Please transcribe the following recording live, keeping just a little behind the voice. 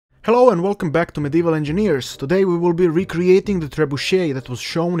Hello and welcome back to Medieval Engineers. Today we will be recreating the Trebuchet that was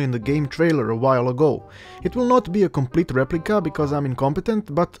shown in the game trailer a while ago. It will not be a complete replica because I'm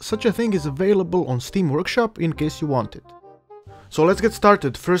incompetent, but such a thing is available on Steam Workshop in case you want it. So let's get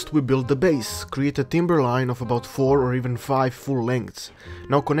started. First we build the base, create a timber line of about 4 or even 5 full lengths.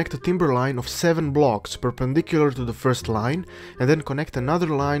 Now connect a timber line of 7 blocks perpendicular to the first line, and then connect another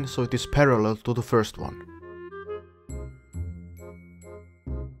line so it is parallel to the first one.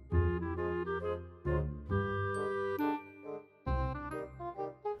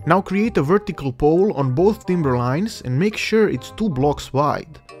 Now create a vertical pole on both timber lines and make sure it's 2 blocks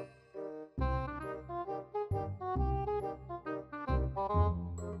wide.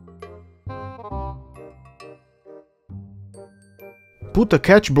 Put a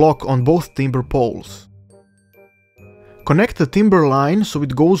catch block on both timber poles. Connect the timber line so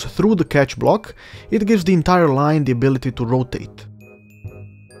it goes through the catch block. It gives the entire line the ability to rotate.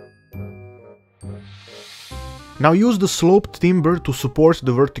 Now use the sloped timber to support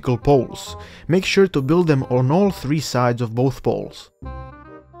the vertical poles. Make sure to build them on all 3 sides of both poles.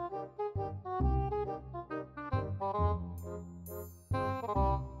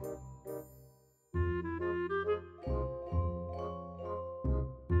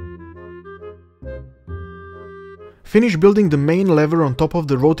 Finish building the main lever on top of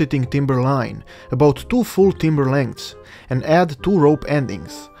the rotating timber line, about 2 full timber lengths, and add 2 rope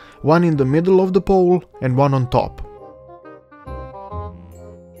endings. One in the middle of the pole and one on top.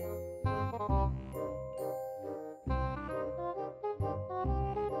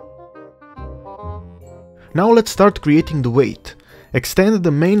 Now let's start creating the weight. Extend the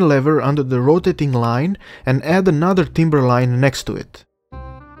main lever under the rotating line and add another timber line next to it.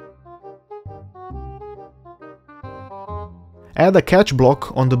 Add a catch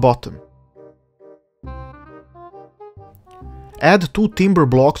block on the bottom. Add 2 timber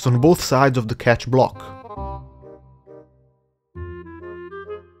blocks on both sides of the catch block.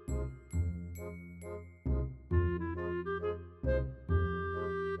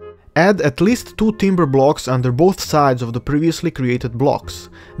 Add at least 2 timber blocks under both sides of the previously created blocks.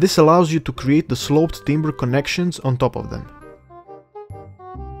 This allows you to create the sloped timber connections on top of them.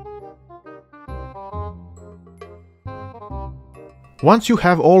 Once you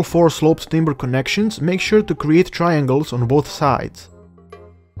have all 4 sloped timber connections, make sure to create triangles on both sides.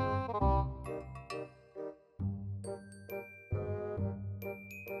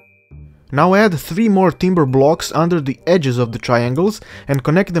 Now add 3 more timber blocks under the edges of the triangles and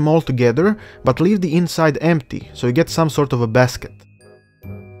connect them all together, but leave the inside empty, so you get some sort of a basket.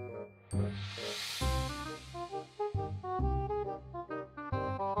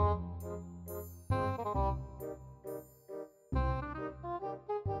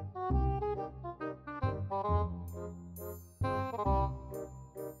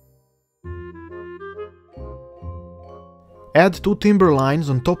 Add 2 timber lines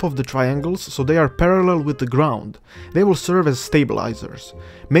on top of the triangles so they are parallel with the ground. They will serve as stabilizers.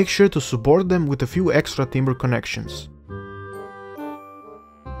 Make sure to support them with a few extra timber connections.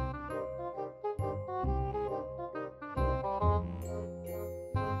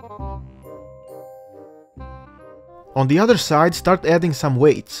 On the other side, start adding some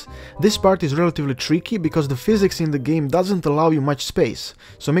weights. This part is relatively tricky because the physics in the game doesn't allow you much space,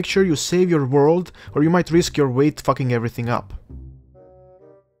 so make sure you save your world or you might risk your weight fucking everything up.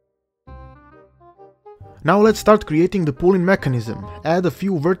 Now let's start creating the pulling mechanism. Add a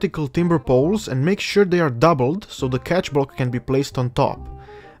few vertical timber poles and make sure they are doubled so the catch block can be placed on top.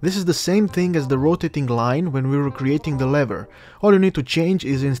 This is the same thing as the rotating line when we were creating the lever. All you need to change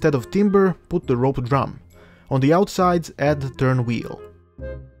is instead of timber, put the rope drum. On the outsides, add the turn wheel.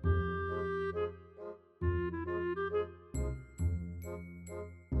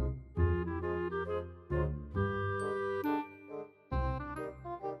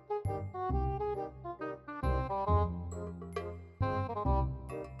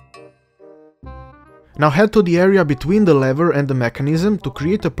 Now head to the area between the lever and the mechanism to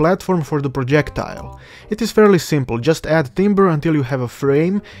create a platform for the projectile. It is fairly simple, just add timber until you have a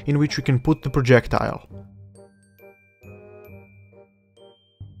frame in which you can put the projectile.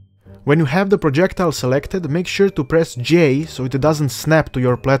 When you have the projectile selected, make sure to press J so it doesn't snap to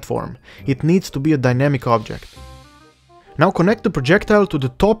your platform. It needs to be a dynamic object. Now connect the projectile to the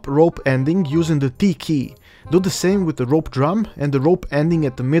top rope ending using the T key. Do the same with the rope drum and the rope ending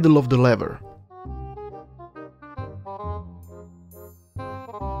at the middle of the lever.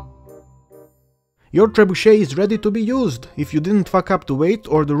 Your trebuchet is ready to be used. If you didn't fuck up the weight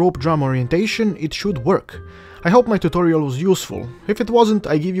or the rope drum orientation, it should work. I hope my tutorial was useful. If it wasn't,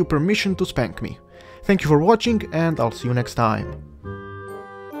 I give you permission to spank me. Thank you for watching and I'll see you next time.